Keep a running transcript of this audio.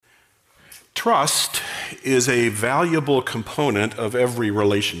Trust is a valuable component of every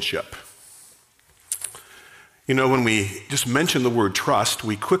relationship. You know, when we just mention the word trust,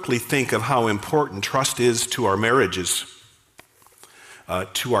 we quickly think of how important trust is to our marriages,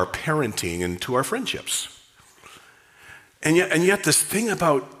 to our parenting, and to our friendships. And yet this thing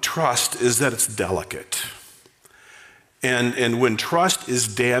about trust is that it's delicate. And when trust is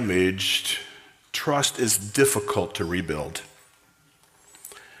damaged, trust is difficult to rebuild.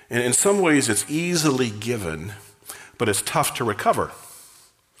 And in some ways, it's easily given, but it's tough to recover.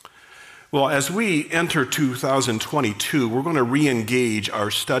 Well, as we enter 2022, we're going to re-engage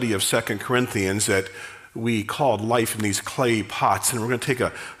our study of 2 Corinthians that we called Life in These Clay Pots, and we're going to take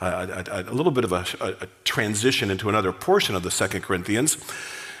a little bit of a transition into another portion of the 2 Corinthians.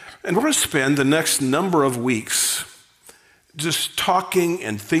 And we're going to spend the next number of weeks just talking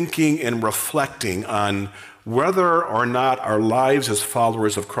and thinking and reflecting on whether or not our lives as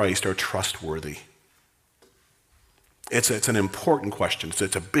followers of Christ are trustworthy. It's an important question.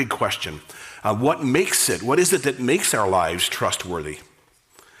 It's a big question. What makes it? What is it that makes our lives trustworthy?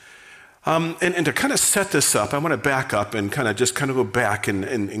 And to kind of set this up, I want to back up and kind of go back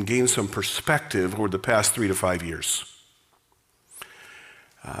and gain some perspective over the past 3 to 5 years.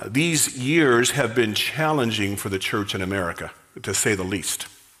 These years have been challenging for the church in America, to say the least.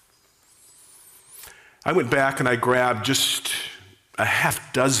 I went back and I grabbed just a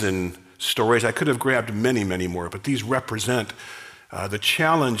half dozen stories. I could have grabbed many, many more, but these represent the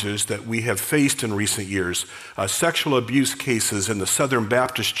challenges that we have faced in recent years. Sexual abuse cases in the Southern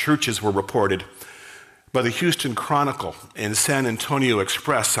Baptist churches were reported by the Houston Chronicle and San Antonio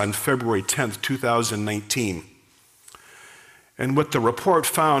Express on February 10th, 2019. And what the report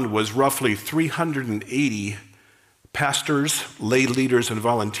found was roughly 380 pastors, lay leaders, and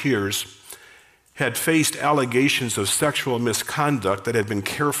volunteers had faced allegations of sexual misconduct that had been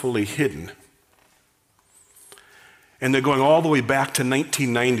carefully hidden. And they're going all the way back to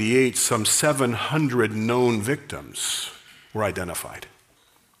 1998, some 700 known victims were identified.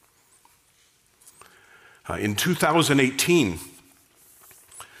 In 2018,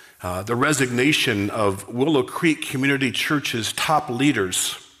 the resignation of Willow Creek Community Church's top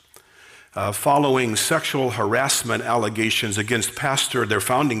leaders following sexual harassment allegations against their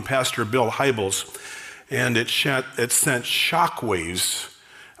founding pastor, Bill Hybels, and it sent shockwaves,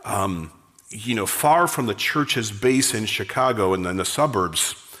 far from the church's base in Chicago and then the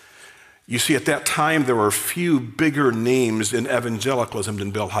suburbs. You see, at that time, there were few bigger names in evangelicalism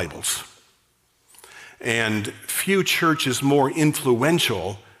than Bill Hybels, and few churches more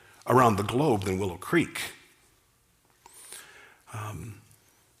influential around the globe than Willow Creek.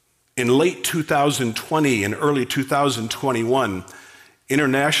 In late 2020 and early 2021,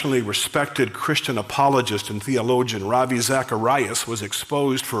 internationally respected Christian apologist and theologian Ravi Zacharias was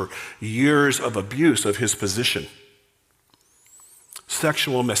exposed for years of abuse of his position,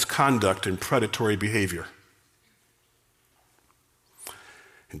 sexual misconduct, and predatory behavior.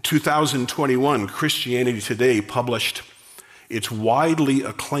 In 2021, Christianity Today published its widely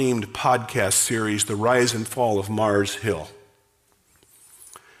acclaimed podcast series, The Rise and Fall of Mars Hill.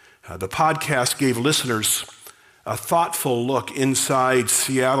 The podcast gave listeners a thoughtful look inside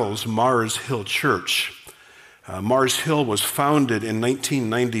Seattle's Mars Hill Church. Mars Hill was founded in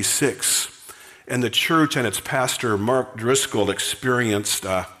 1996, and the church and its pastor, Mark Driscoll, experienced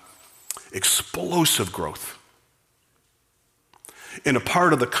explosive growth in a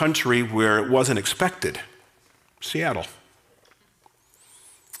part of the country where it wasn't expected, Seattle.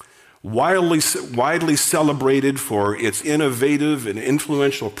 Widely celebrated for its innovative and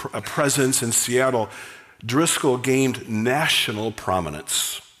influential presence in Seattle, Driscoll gained national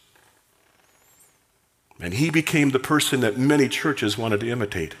prominence. And he became the person that many churches wanted to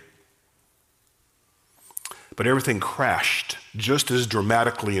imitate. But everything crashed just as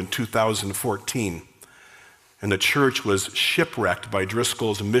dramatically in 2014, and the church was shipwrecked by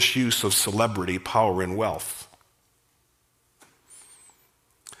Driscoll's misuse of celebrity, power, and wealth.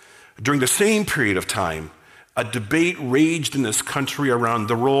 During the same period of time, a debate raged in this country around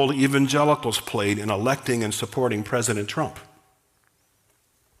the role evangelicals played in electing and supporting President Trump.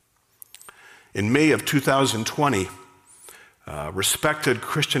 In May of 2020, respected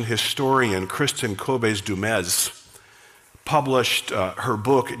Christian historian Kristen Kobes-Dumez published her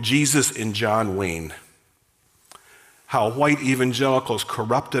book, Jesus in John Wayne: How White Evangelicals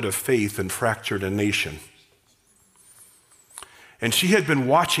Corrupted a Faith and Fractured a Nation. And she had been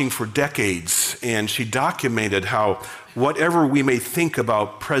watching for decades, and she documented how, whatever we may think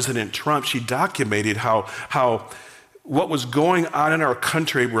about President Trump, she documented how what was going on in our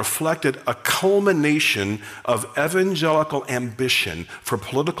country reflected a culmination of evangelical ambition for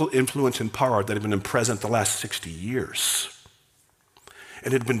political influence and power that had been present the last 60 years.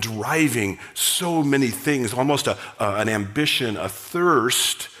 It had been driving so many things, almost an ambition, a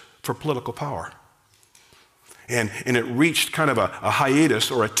thirst for political power. And it reached kind of a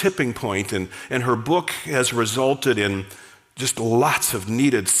hiatus or a tipping point, and her book has resulted in just lots of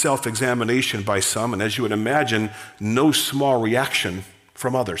needed self-examination by some, and as you would imagine, no small reaction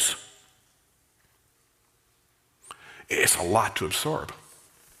from others. It's a lot to absorb.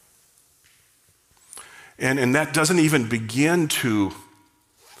 And that doesn't even begin to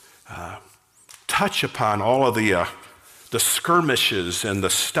touch upon all of the skirmishes and the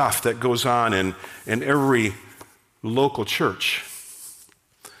stuff that goes on in every local church.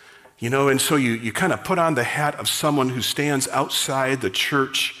 You know, and so you kind of put on the hat of someone who stands outside the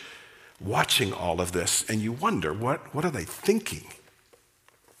church watching all of this, and you wonder, what are they thinking?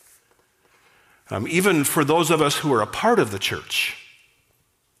 Even for those of us who are a part of the church,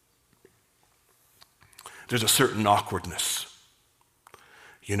 there's a certain awkwardness.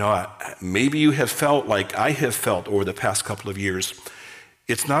 You know, maybe you have felt like I have felt over the past couple of years.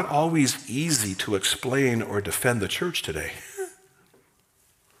 It's not always easy to explain or defend the church today.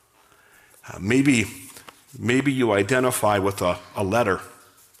 Maybe you identify with a letter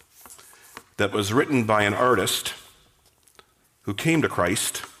that was written by an artist who came to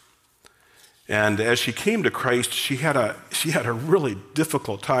Christ, and as she came to Christ, she had a really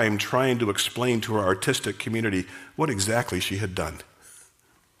difficult time trying to explain to her artistic community what exactly she had done.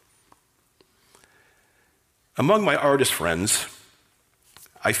 Among my artist friends,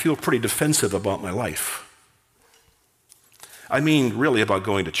 I feel pretty defensive about my life. I mean, really about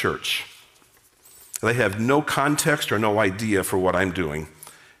going to church. They have no context or no idea for what I'm doing,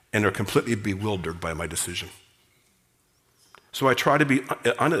 and are completely bewildered by my decision. So I try to be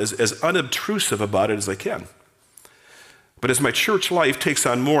as unobtrusive about it as I can. But as my church life takes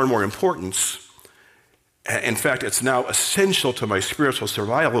on more and more importance, in fact, it's now essential to my spiritual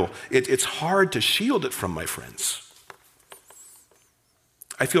survival, it's hard to shield it from my friends.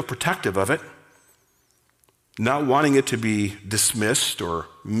 I feel protective of it, not wanting it to be dismissed or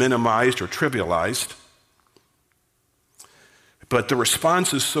minimized or trivialized. But the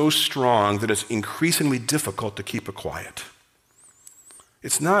response is so strong that it's increasingly difficult to keep it quiet.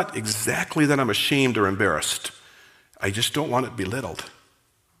 It's not exactly that I'm ashamed or embarrassed. I just don't want it belittled.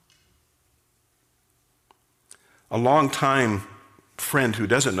 A longtime friend who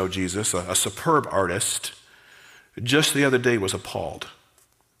doesn't know Jesus, a superb artist, just the other day was appalled.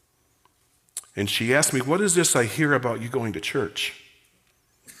 And she asked me, "What is this I hear about you going to church?"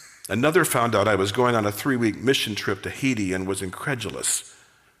 Another found out I was going on a 3-week mission trip to Haiti and was incredulous.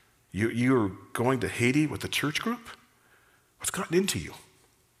 You're going to Haiti with a church group? What's gotten into you?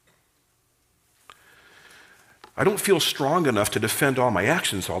 I don't feel strong enough to defend all my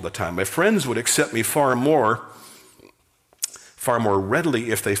actions all the time. My friends would accept me far more readily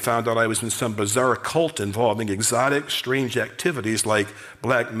if they found out I was in some bizarre cult involving exotic, strange activities like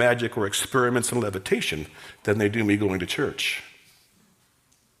black magic or experiments in levitation than they do me going to church.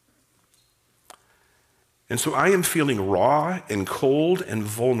 And so I am feeling raw and cold and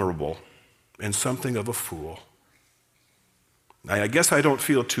vulnerable and something of a fool. I guess I don't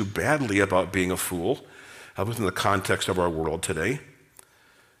feel too badly about being a fool within the context of our world today.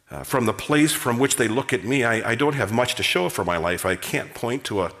 From the place from which they look at me, I don't have much to show for my life. I can't point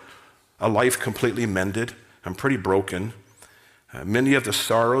to a life completely mended. I'm pretty broken. Many of the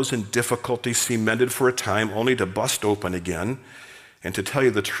sorrows and difficulties seem mended for a time, only to bust open again. And to tell you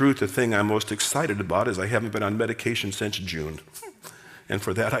the truth, the thing I'm most excited about is I haven't been on medication since June. And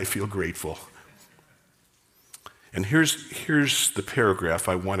for that, I feel grateful. And here's the paragraph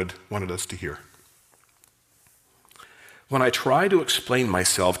I wanted us to hear. When I try to explain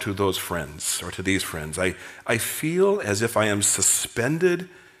myself to those friends, or to these friends, I feel as if I am suspended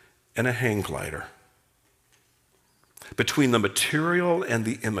in a hang glider between the material and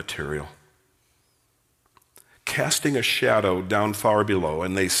the immaterial, casting a shadow down far below,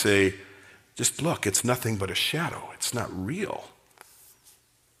 and they say, just look, it's nothing but a shadow. It's not real.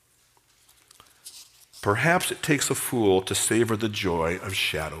 Perhaps it takes a fool to savor the joy of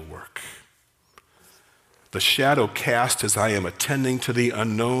shadow work. The shadow cast as I am attending to the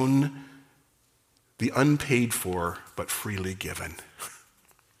unknown, the unpaid for, but freely given.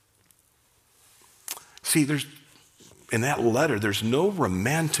 See, in that letter, there's no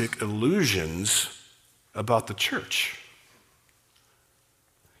romantic illusions about the church.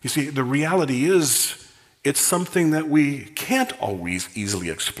 You see, the reality is, it's something that we can't always easily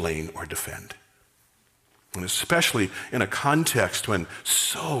explain or defend. And especially in a context when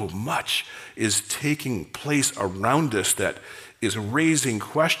so much is taking place around us that is raising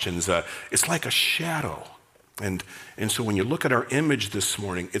questions. It's like a shadow. And so when you look at our image this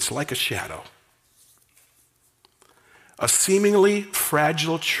morning, it's like a shadow. A seemingly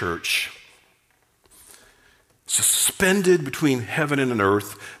fragile church suspended between heaven and an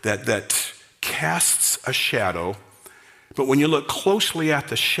earth that casts a shadow. But when you look closely at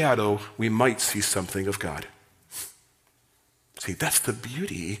the shadow, we might see something of God. See, that's the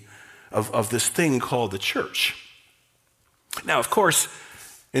beauty of this thing called the church. Now, of course,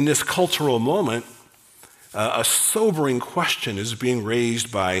 in this cultural moment, a sobering question is being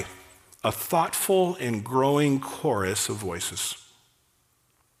raised by a thoughtful and growing chorus of voices.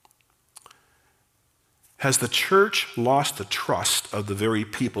 Has the church lost the trust of the very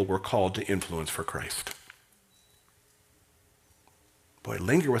people we're called to influence for Christ? Boy,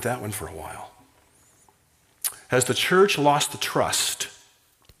 linger with that one for a while. Has the church lost the trust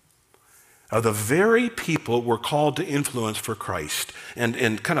of the very people we're called to influence for Christ?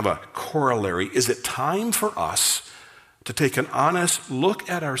 And kind of a corollary, is it time for us to take an honest look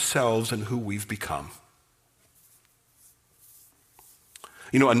at ourselves and who we've become?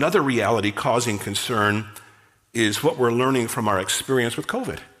 You know, another reality causing concern is what we're learning from our experience with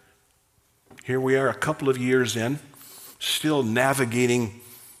COVID. Here we are a couple of years in, still navigating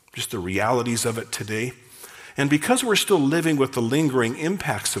just the realities of it today. And because we're still living with the lingering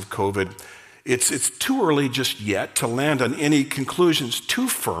impacts of COVID, it's too early just yet to land on any conclusions too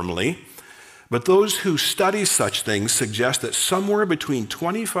firmly. But those who study such things suggest that somewhere between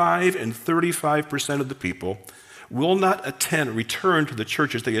 25 and 35% of the people will not return to the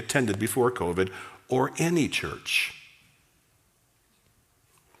churches they attended before COVID, or any church.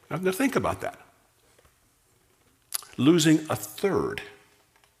 Now think about that. Losing a third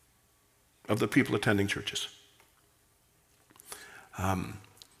of the people attending churches.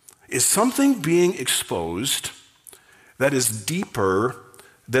 Is something being exposed that is deeper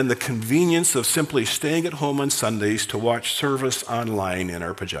than the convenience of simply staying at home on Sundays to watch service online in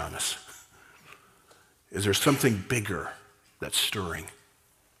our pajamas? Is there something bigger that's stirring?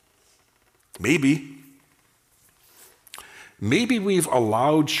 Maybe we've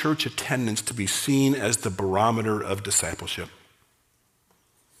allowed church attendance to be seen as the barometer of discipleship.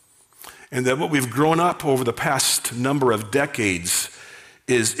 And that what we've grown up over the past number of decades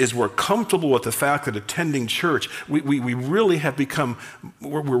is we're comfortable with the fact that attending church, we really have become,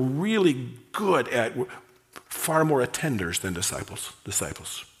 we're really good at far more attenders than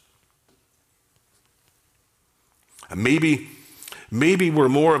disciples. And maybe we're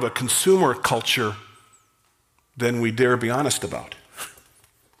more of a consumer culture than we dare be honest about.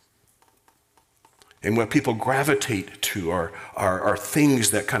 And what people gravitate to are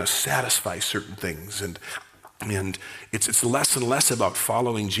things that kind of satisfy certain things. And it's less and less about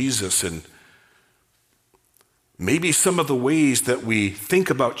following Jesus. And maybe some of the ways that we think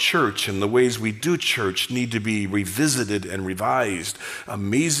about church and the ways we do church need to be revisited and revised.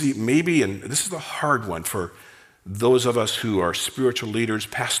 Maybe, and this is a hard one for those of us who are spiritual leaders,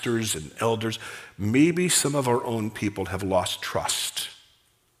 pastors, and elders, maybe some of our own people have lost trust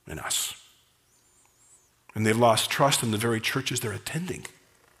in us. And they've lost trust in the very churches they're attending.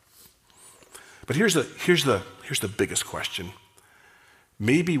 But here's the biggest question.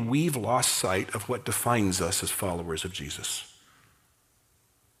 Maybe we've lost sight of what defines us as followers of Jesus.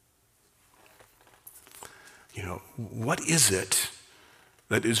 You know, what is it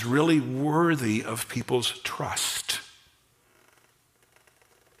that is really worthy of people's trust,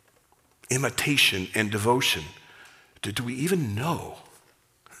 imitation, and devotion? Do we even know?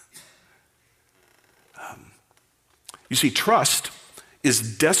 You see, trust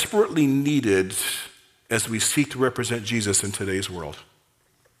is desperately needed as we seek to represent Jesus in today's world.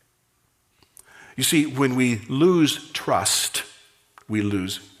 You see, when we lose trust, we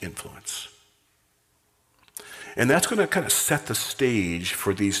lose influence. And that's going to kind of set the stage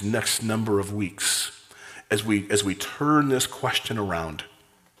for these next number of weeks as we turn this question around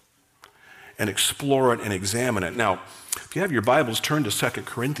and explore it and examine it. Now, if you have your Bibles, turn to 2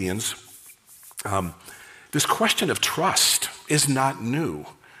 Corinthians. This question of trust is not new.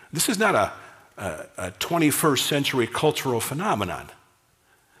 This is not a 21st century cultural phenomenon.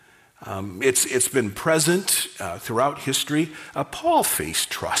 It's been present throughout history. Paul faced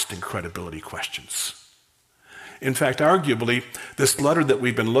trust and credibility questions. In fact, arguably, this letter that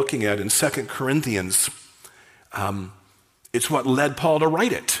we've been looking at in 2 Corinthians, it's what led Paul to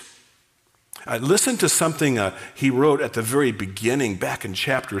write it. Listen to something he wrote at the very beginning, back in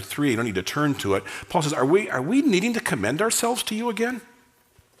chapter 3. You don't need to turn to it. Paul says, Are we needing to commend ourselves to you again?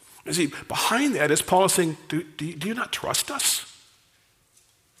 You see, behind that is Paul saying, do you not trust us?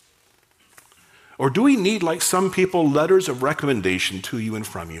 Or do we need, like some people, letters of recommendation to you and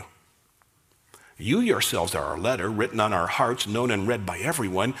from you? You yourselves are our letter, written on our hearts, known and read by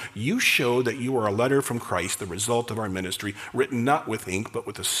everyone. You show that you are a letter from Christ, the result of our ministry, written not with ink, but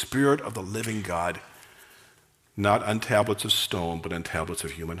with the Spirit of the living God, not on tablets of stone, but on tablets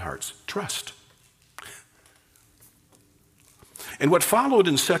of human hearts. Trust. And what followed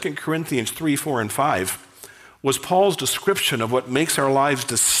in 2 Corinthians 3, 4, and 5 was Paul's description of what makes our lives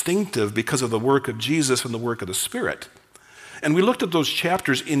distinctive because of the work of Jesus and the work of the Spirit. And we looked at those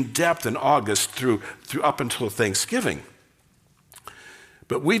chapters in depth in August through up until Thanksgiving.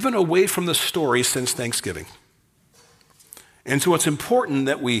 But we've been away from the story since Thanksgiving. And so it's important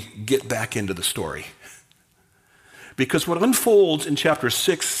that we get back into the story. Because what unfolds in chapters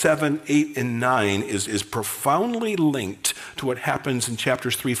 6, 7, 8, and 9 is profoundly linked to what happens in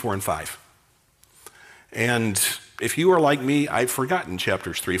chapters 3, 4, and 5. And if you are like me, I've forgotten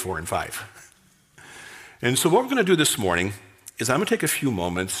chapters 3, 4, and 5. And so what we're going to do this morning is I'm going to take a few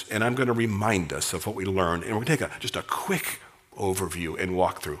moments and I'm going to remind us of what we learned. And we're going to take just a quick overview and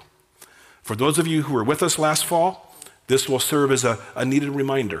walk through. For those of you who were with us last fall, this will serve as a needed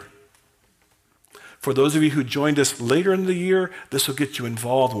reminder. For those of you who joined us later in the year, this will get you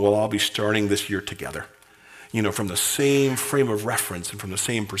involved and we'll all be starting this year together. From the same frame of reference and from the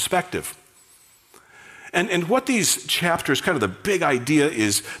same perspective. And what these chapters, kind of the big idea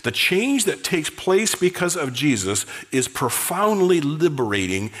is the change that takes place because of Jesus is profoundly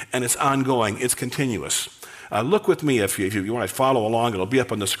liberating and it's ongoing, it's continuous. Look with me if you want to follow along, it'll be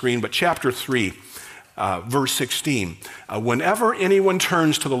up on the screen, but chapter 3, verse 16. Whenever anyone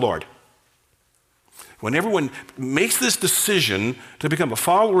turns to the Lord, when everyone makes this decision to become a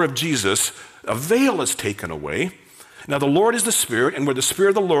follower of Jesus, a veil is taken away. Now the Lord is the Spirit, and where the Spirit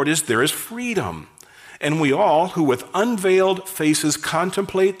of the Lord is, there is freedom. And we all, who with unveiled faces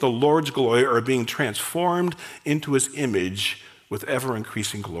contemplate the Lord's glory, are being transformed into his image with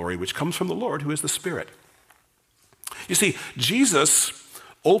ever-increasing glory, which comes from the Lord, who is the Spirit. You see, Jesus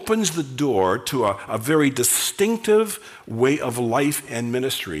opens the door to a very distinctive way of life and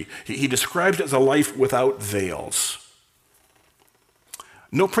ministry. He describes it as a life without veils.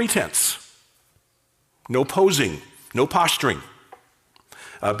 No pretense, no posing, no posturing.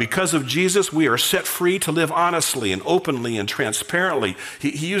 Because of Jesus, we are set free to live honestly and openly and transparently. He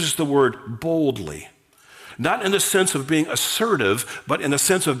uses the word boldly. Not in the sense of being assertive, but in the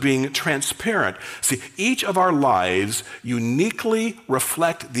sense of being transparent. See, each of our lives uniquely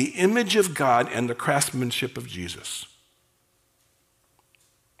reflect the image of God and the craftsmanship of Jesus.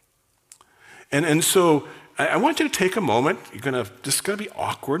 And so I want you to take a moment. It's going to be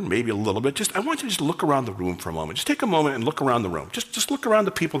awkward, maybe a little bit. I want you to just look around the room for a moment. Just take a moment and look around the room. Just look around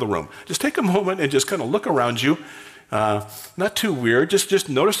the people in the room. Just take a moment and just kind of look around you. Not too weird. Just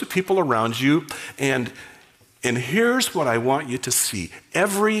notice the people around you. And here's what I want you to see.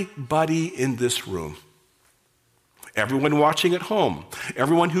 Everybody in this room, everyone watching at home,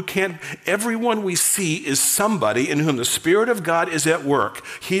 everyone we see is somebody in whom the Spirit of God is at work,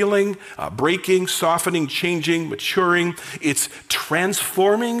 healing, breaking, softening, changing, maturing. It's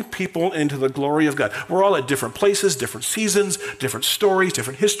transforming people into the glory of God. We're all at different places, different seasons, different stories,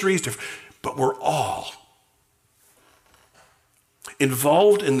 different histories, but we're all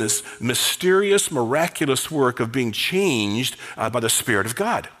involved in this mysterious, miraculous work of being changed by the Spirit of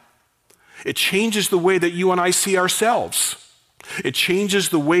God. It changes the way that you and I see ourselves. It changes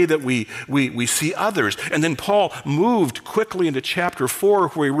the way that we see others. And then Paul moved quickly into chapter 4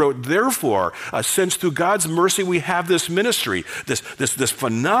 where he wrote, therefore, since through God's mercy we have this ministry, this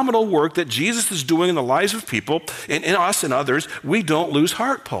phenomenal work that Jesus is doing in the lives of people, and in us and others, we don't lose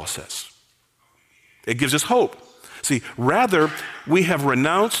heart, Paul says. It gives us hope. See, rather, we have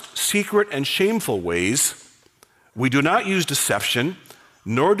renounced secret and shameful ways. We do not use deception,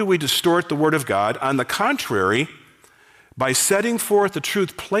 nor do we distort the word of God. On the contrary, by setting forth the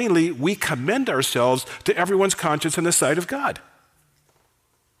truth plainly, we commend ourselves to everyone's conscience in the sight of God.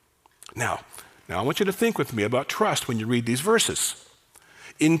 Now I want you to think with me about trust when you read these verses.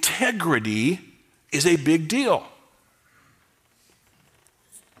 Integrity is a big deal.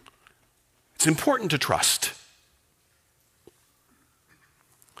 It's important to trust.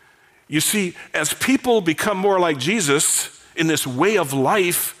 You see, as people become more like Jesus in this way of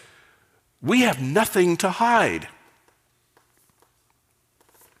life, we have nothing to hide.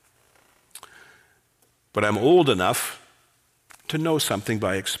 But I'm old enough to know something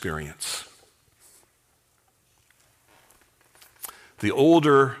by experience. The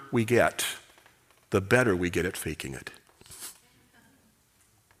older we get, the better we get at faking it.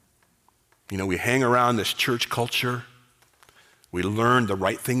 We hang around this church culture. We learn the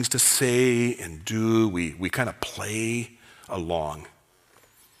right things to say and do. We kind of play along.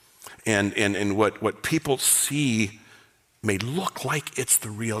 And what people see may look like it's the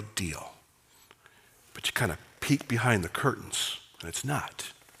real deal. But you kind of peek behind the curtains, and it's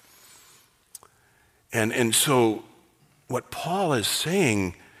not. And so what Paul is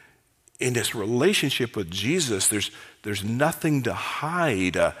saying in this relationship with Jesus, there's nothing to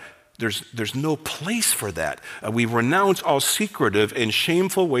hide. There's no place for that. We renounce all secretive and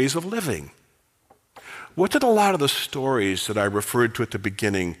shameful ways of living. What did a lot of the stories that I referred to at the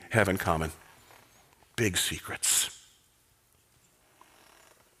beginning have in common? Big secrets.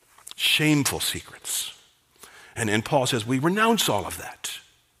 Shameful secrets. And Paul says we renounce all of that.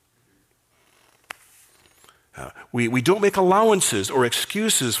 We don't make allowances or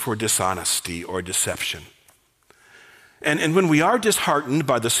excuses for dishonesty or deception. And when we are disheartened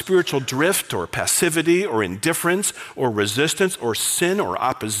by the spiritual drift or passivity or indifference or resistance or sin or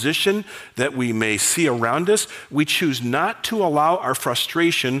opposition that we may see around us, we choose not to allow our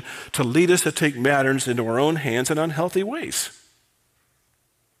frustration to lead us to take matters into our own hands in unhealthy ways.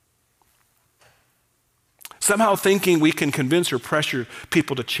 Somehow thinking we can convince or pressure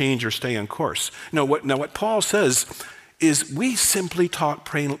people to change or stay on course. What Paul says is we simply talk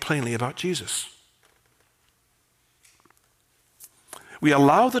plainly about Jesus. We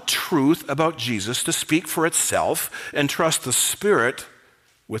allow the truth about Jesus to speak for itself and trust the Spirit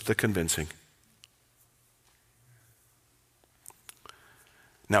with the convincing.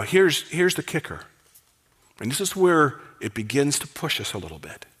 Now here's the kicker, and this is where it begins to push us a little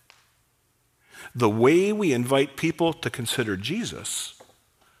bit. The way we invite people to consider Jesus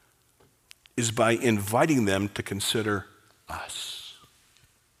is by inviting them to consider us.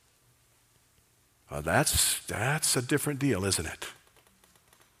 Well, that's a different deal, isn't it?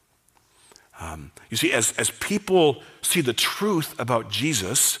 You see, as people see the truth about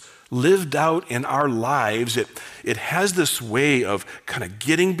Jesus lived out in our lives, it has this way of kind of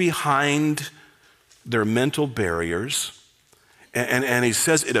getting behind their mental barriers. And he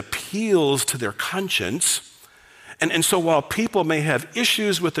says it appeals to their conscience. And so while people may have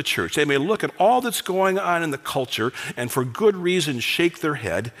issues with the church, they may look at all that's going on in the culture and for good reason shake their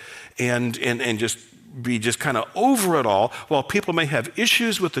head and just be just kind of over it all. While people may have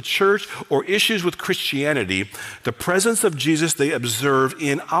issues with the church or issues with Christianity, the presence of Jesus they observe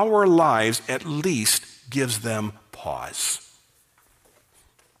in our lives at least gives them pause.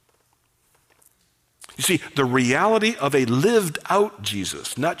 You see, the reality of a lived out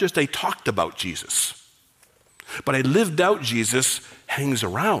Jesus, not just a talked about Jesus, but a lived out Jesus hangs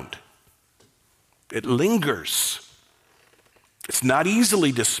around. It lingers. It's not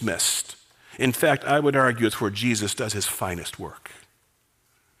easily dismissed. In fact, I would argue it's where Jesus does his finest work.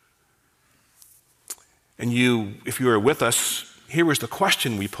 And if you are with us, here was the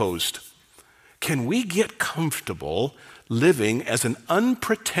question we posed. Can we get comfortable living as an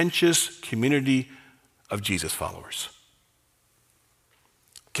unpretentious community of Jesus followers?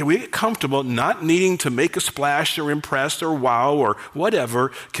 Can we get comfortable not needing to make a splash or impress or wow or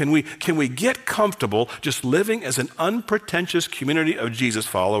whatever? Can we get comfortable just living as an unpretentious community of Jesus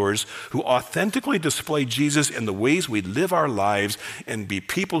followers who authentically display Jesus in the ways we live our lives and be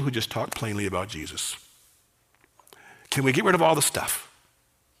people who just talk plainly about Jesus? Can we get rid of all the stuff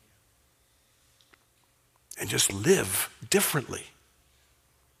and just live differently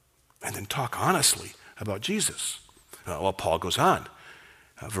and then talk honestly about Jesus? Well, Paul goes on.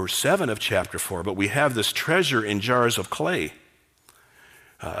 Verse 7 of chapter 4, but we have this treasure in jars of clay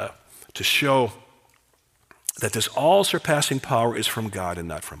to show that this all-surpassing power is from God and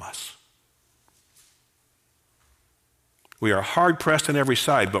not from us. We are hard-pressed on every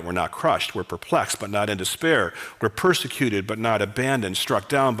side, but we're not crushed. We're perplexed, but not in despair. We're persecuted, but not abandoned, struck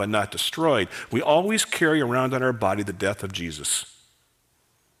down, but not destroyed. We always carry around on our body the death of Jesus,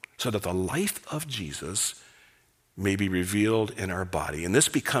 so that the life of Jesus may be revealed in our body. And this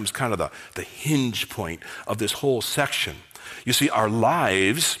becomes kind of the hinge point of this whole section. You see, our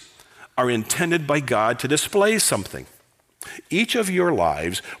lives are intended by God to display something. Each of your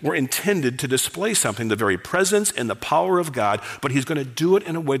lives were intended to display something, the very presence and the power of God, but he's going to do it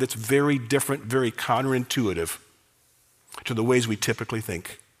in a way that's very different, very counterintuitive to the ways we typically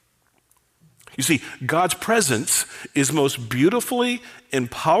think. You see, God's presence is most beautifully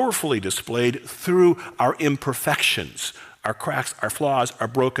and powerfully displayed through our imperfections, our cracks, our flaws, our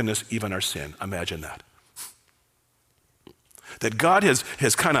brokenness, even our sin. Imagine that. That God has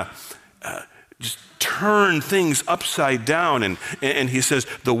kind of just turned things upside down, and he says,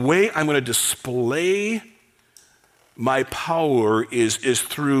 the way I'm going to display my power is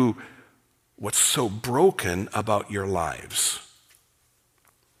through what's so broken about your lives.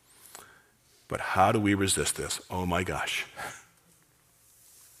 But how do we resist this? Oh my gosh.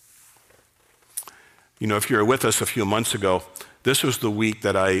 You know, if you were with us a few months ago, this was the week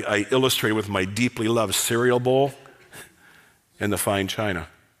that I illustrated with my deeply loved cereal bowl and the fine china.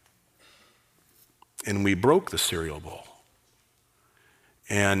 And we broke the cereal bowl.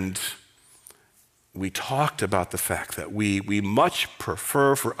 And we talked about the fact that we much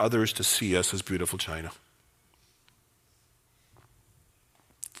prefer for others to see us as beautiful china.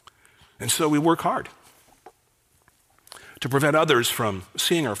 And so we work hard to prevent others from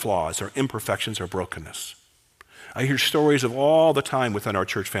seeing our flaws, our imperfections, our brokenness. I hear stories of all the time within our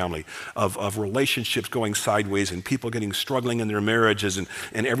church family of relationships going sideways and people struggling in their marriages and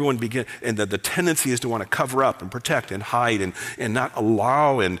everyone and the tendency is to want to cover up and protect and hide and not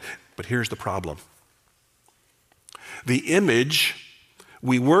allow. But here's the problem. The image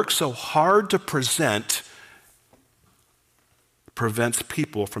we work so hard to present prevents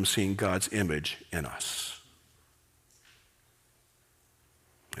people from seeing God's image in us.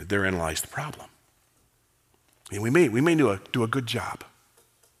 Therein lies the problem. And we may do a good job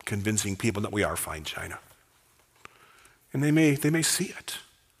convincing people that we are fine china. And they may see it.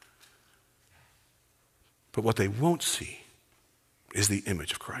 But what they won't see is the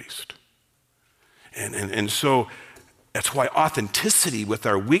image of Christ. And so that's why authenticity with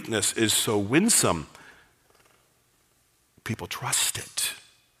our weakness is so winsome. People trust it.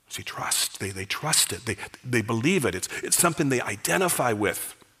 See, trust. They trust it. They believe it. It's something they identify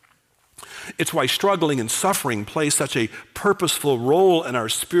with. It's why struggling and suffering play such a purposeful role in our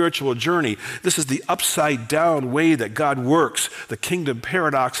spiritual journey. This is the upside down way that God works, the kingdom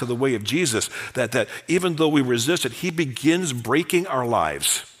paradox of the way of Jesus, that even though we resist it, he begins breaking our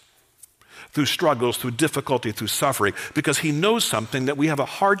lives through struggles, through difficulty, through suffering, because he knows something that we have a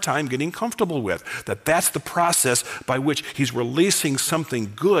hard time getting comfortable with, that's the process by which he's releasing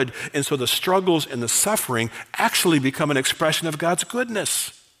something good, and so the struggles and the suffering actually become an expression of God's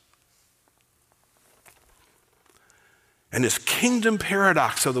goodness. And this kingdom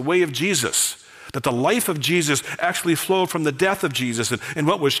paradox of the way of Jesus, that the life of Jesus actually flowed from the death of Jesus, and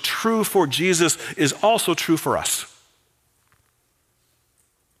what was true for Jesus is also true for us.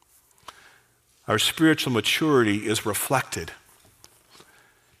 Our spiritual maturity is reflected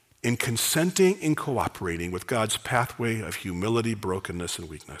in consenting and cooperating with God's pathway of humility, brokenness, and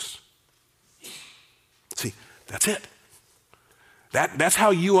weakness. See, that's it. That's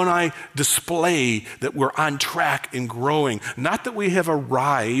how you and I display that we're on track and growing. Not that we have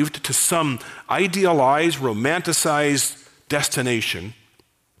arrived to some idealized, romanticized destination,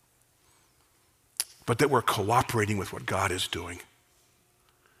 but that we're cooperating with what God is doing.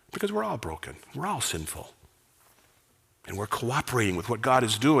 Because we're all broken. We're all sinful. And we're cooperating with what God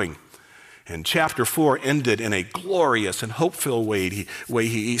is doing. And chapter 4 ended in a glorious and hope-filled way.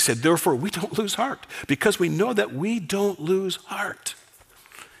 He said, therefore, we don't lose heart, because we know that we don't lose heart.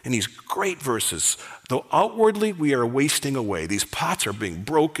 In these great verses, though outwardly we are wasting away, these pots are being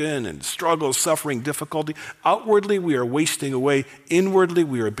broken and struggles, suffering, difficulty. Outwardly we are wasting away. Inwardly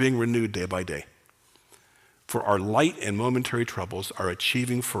we are being renewed day by day. For our light and momentary troubles are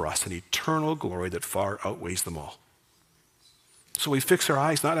achieving for us an eternal glory that far outweighs them all. So we fix our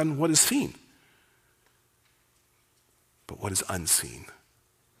eyes not on what is seen, but what is unseen.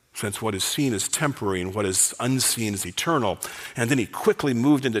 Since what is seen is temporary and what is unseen is eternal. And then he quickly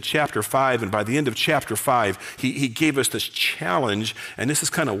moved into chapter 5, and by the end of chapter 5, he gave us this challenge, and this has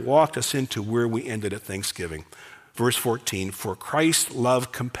kind of walked us into where we ended at Thanksgiving. Verse 14, for Christ's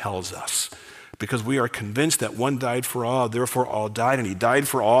love compels us, because we are convinced that one died for all, therefore all died, and he died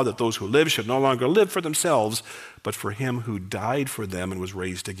for all, that those who live should no longer live for themselves, but for him who died for them and was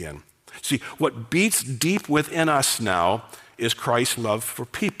raised again. See, what beats deep within us now is Christ's love for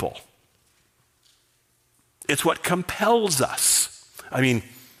people. It's what compels us. I mean,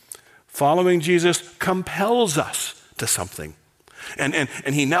 following Jesus compels us to something. And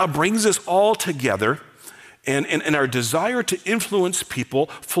he now brings us all together. And our desire to influence people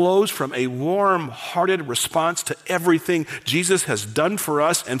flows from a warm-hearted response to everything Jesus has done for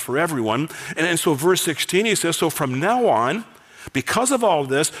us and for everyone. And so verse 16, he says, so from now on, because of all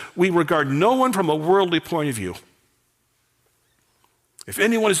this, we regard no one from a worldly point of view. If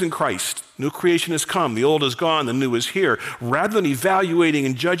anyone is in Christ, new creation has come, the old is gone, the new is here. Rather than evaluating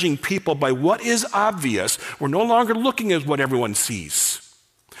and judging people by what is obvious, we're no longer looking at what everyone sees.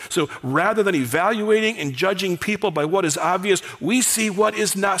 So rather than evaluating and judging people by what is obvious, we see what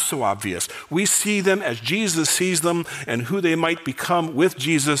is not so obvious. We see them as Jesus sees them and who they might become with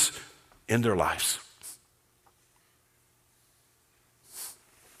Jesus in their lives.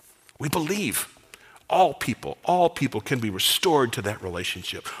 We believe all people can be restored to that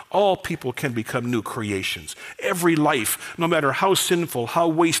relationship. All people can become new creations. Every life, no matter how sinful, how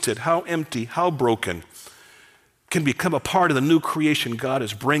wasted, how empty, how broken, can become a part of the new creation God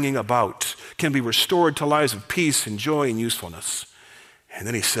is bringing about, can be restored to lives of peace and joy and usefulness. And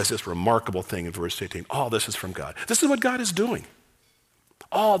then he says this remarkable thing in verse 18. All this is from God. This is what God is doing.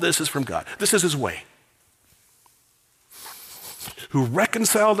 All this is from God. This is his way. Who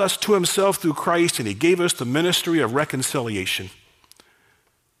reconciled us to himself through Christ, and he gave us the ministry of reconciliation.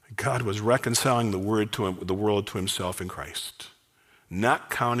 God was reconciling the world to himself in Christ, not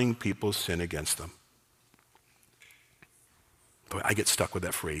counting people's sin against them. But I get stuck with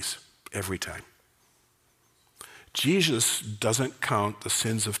that phrase every time. Jesus doesn't count the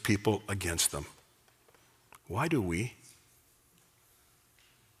sins of people against them. Why do we?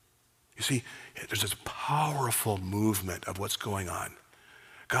 You see, there's this powerful movement of what's going on.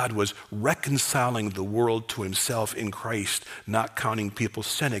 God was reconciling the world to himself in Christ, not counting people's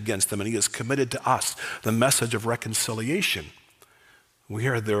sin against them, and he has committed to us the message of reconciliation. We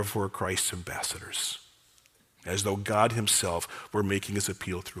are therefore Christ's ambassadors, as though God himself were making his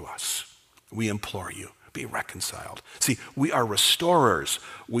appeal through us. We implore you, be reconciled. See, we are restorers.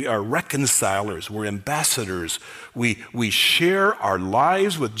 We are reconcilers. We're ambassadors. We share our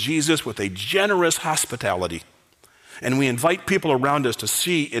lives with Jesus with a generous hospitality. And we invite people around us to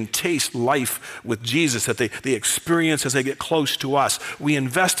see and taste life with Jesus that they experience as they get close to us. We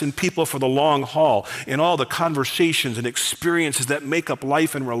invest in people for the long haul, in all the conversations and experiences that make up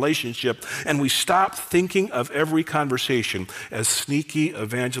life and relationship. And we stop thinking of every conversation as sneaky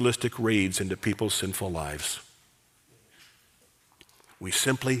evangelistic raids into people's sinful lives. We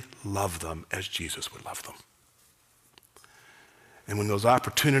simply love them as Jesus would love them. And when those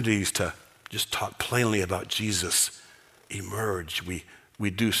opportunities to just talk plainly about Jesus emerge, we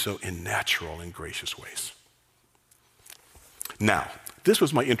do so in natural and gracious ways. Now, this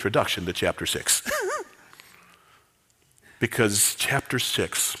was my introduction to chapter 6. Because chapter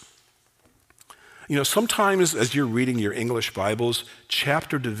 6, sometimes as you're reading your English Bibles,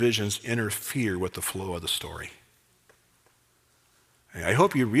 chapter divisions interfere with the flow of the story. I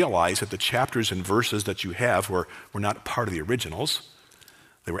hope you realize that the chapters and verses that you have were not part of the originals.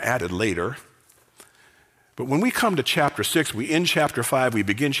 They were added later. But when we come to chapter 6, we end chapter 5, we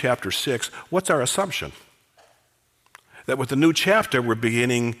begin chapter 6, what's our assumption? That with the new chapter, we're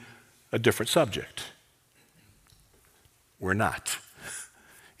beginning a different subject. We're not.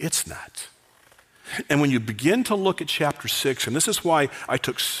 It's not. And when you begin to look at chapter 6, and this is why I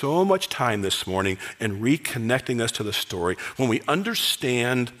took so much time this morning in reconnecting us to the story, when we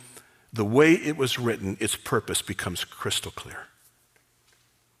understand the way it was written, its purpose becomes crystal clear.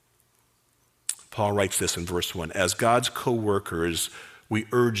 Paul writes this in verse 1, as God's co-workers, we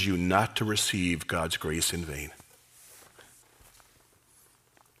urge you not to receive God's grace in vain.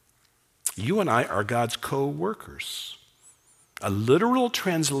 You and I are God's co-workers. A literal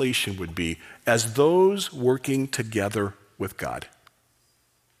translation would be, as those working together with God.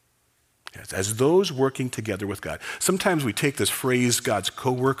 Yes, as those working together with God. Sometimes we take this phrase, God's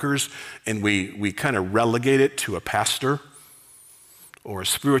co-workers, and we kind of relegate it to a pastor, or a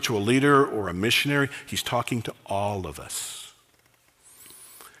spiritual leader, or a missionary. He's talking to all of us.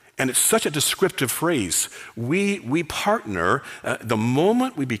 And it's such a descriptive phrase. We partner. The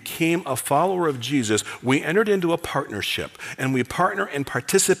moment we became a follower of Jesus, we entered into a partnership, and we partner and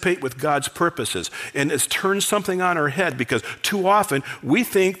participate with God's purposes. And it's turned something on our head, because too often we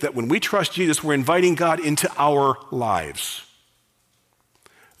think that when we trust Jesus, we're inviting God into our lives.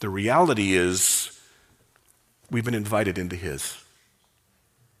 The reality is we've been invited into his.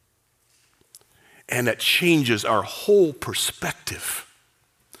 And that changes our whole perspective.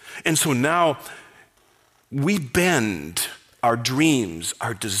 And so now we bend our dreams,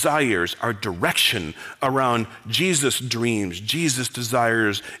 our desires, our direction around Jesus' dreams, Jesus'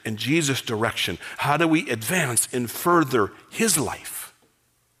 desires, and Jesus' direction. How do we advance and further his life?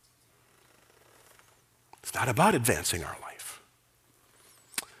 It's not about advancing our life.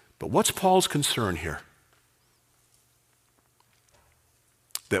 But what's Paul's concern here?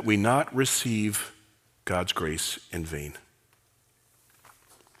 That we not receive God's grace in vain.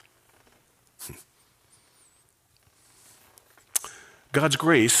 God's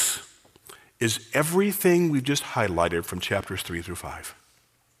grace is everything we've just highlighted from chapters 3 through 5.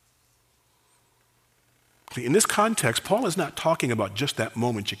 See, in this context, Paul is not talking about just that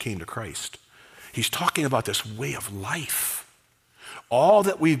moment you came to Christ. He's talking about this way of life. All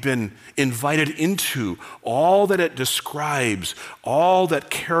that we've been invited into, all that it describes, all that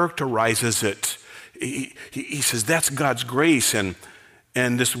characterizes it. He says that's God's grace, and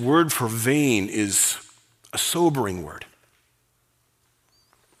And this word for vain is a sobering word.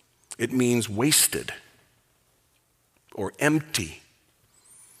 It means wasted or empty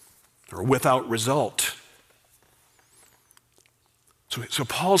or without result. So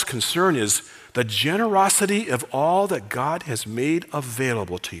Paul's concern is the generosity of all that God has made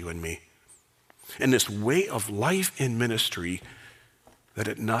available to you and me, and this way of life in ministry, that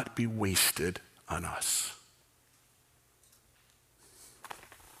it not be wasted on us.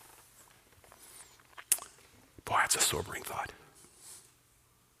 Boy, that's a sobering thought.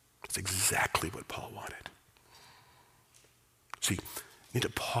 That's exactly what Paul wanted. See, you need to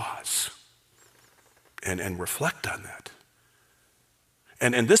pause and reflect on that.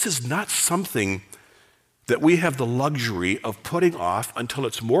 And this is not something that we have the luxury of putting off until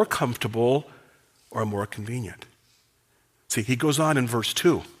it's more comfortable or more convenient. See, he goes on in verse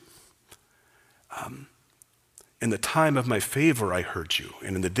 2. In the time of my favor, I heard you.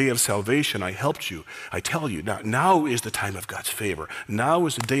 And in the day of salvation, I helped you. I tell you, now is the time of God's favor. Now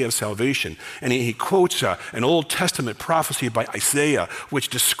is the day of salvation. And he quotes an Old Testament prophecy by Isaiah, which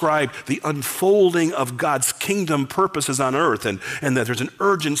described the unfolding of God's kingdom purposes on earth. And that there's an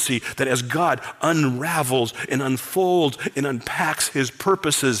urgency that as God unravels and unfolds and unpacks his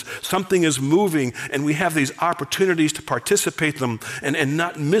purposes, something is moving, and we have these opportunities to participate in them and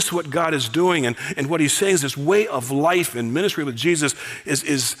not miss what God is doing. And what he's saying is this way of life and ministry with Jesus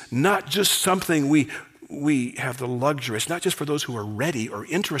is not just something we have the luxury. It's not just for those who are ready or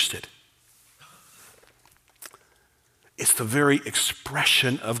interested. It's the very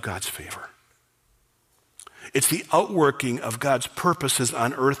expression of God's favor. It's the outworking of God's purposes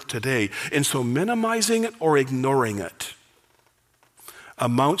on earth today. And so minimizing it or ignoring it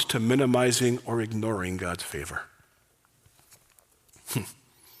amounts to minimizing or ignoring God's favor.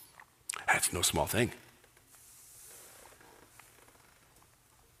 That's no small thing.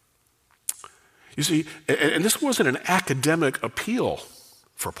 You see, and this wasn't an academic appeal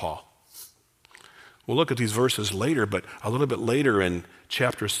for Paul. We'll look at these verses later, but a little bit later in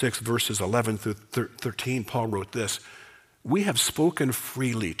chapter 6, verses 11 through 13, Paul wrote this: "We have spoken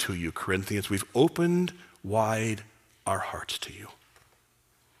freely to you, Corinthians. We've opened wide our hearts to you."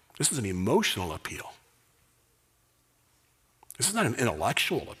 This is an emotional appeal. This is not an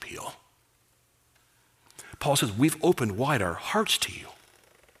intellectual appeal. Paul says, we've opened wide our hearts to you.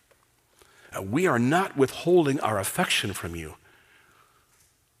 We are not withholding our affection from you,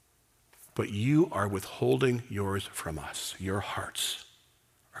 but you are withholding yours from us. Your hearts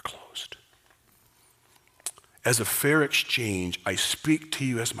are closed. As a fair exchange, I speak to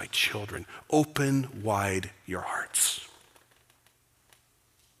you as my children. Open wide your hearts.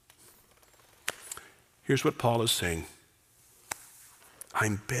 Here's what Paul is saying.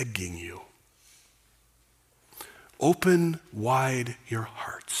 I'm begging you. Open wide your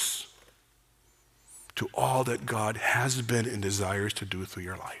hearts to all that God has been and desires to do through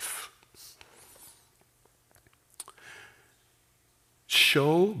your life.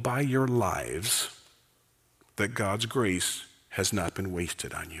 Show by your lives that God's grace has not been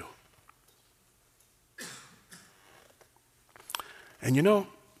wasted on you. And you know,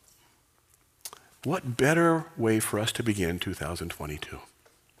 what better way for us to begin 2022?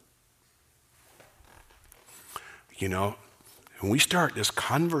 You know, when we start this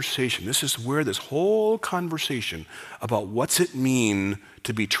conversation, this is where this whole conversation about what's it mean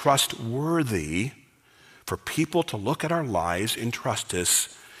to be trustworthy, for people to look at our lives and trust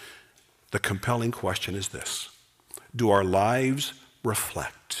us, the compelling question is this: do our lives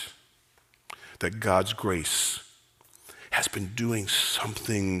reflect that God's grace has been doing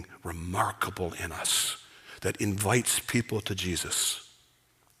something remarkable in us that invites people to Jesus?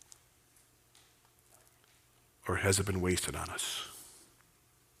 Or has it been wasted on us?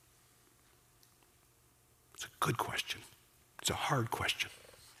 It's a good question. It's a hard question.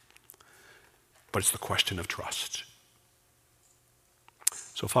 But it's the question of trust.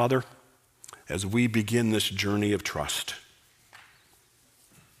 So, Father, as we begin this journey of trust,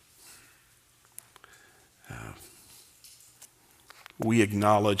 we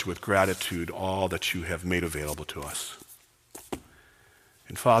acknowledge with gratitude all that you have made available to us.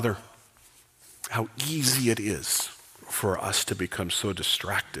 And Father, how easy it is for us to become so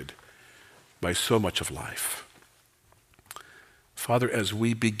distracted by so much of life. Father, as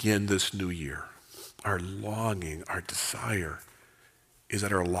we begin this new year, our longing, our desire is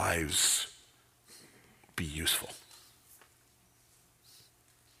that our lives be useful.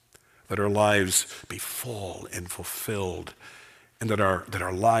 That our lives be full and fulfilled, and that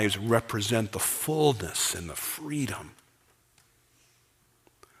our lives represent the fullness and the freedom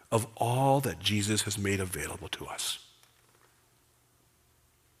of all that Jesus has made available to us.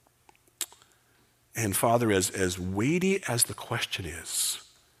 And Father, as weighty as the question is,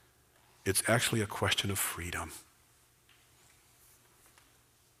 it's actually a question of freedom.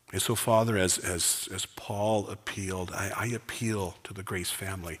 And so, Father, as Paul appealed, I appeal to the Grace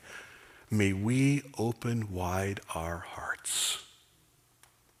family. May we open wide our hearts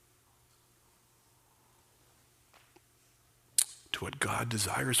to what God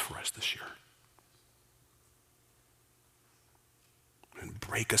desires for us this year. And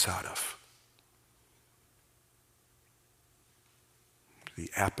break us out of the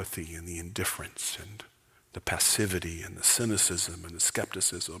apathy and the indifference and the passivity and the cynicism and the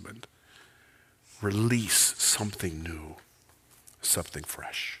skepticism, and release something new, something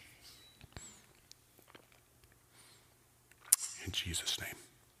fresh. In Jesus' name,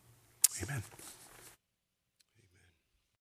 amen.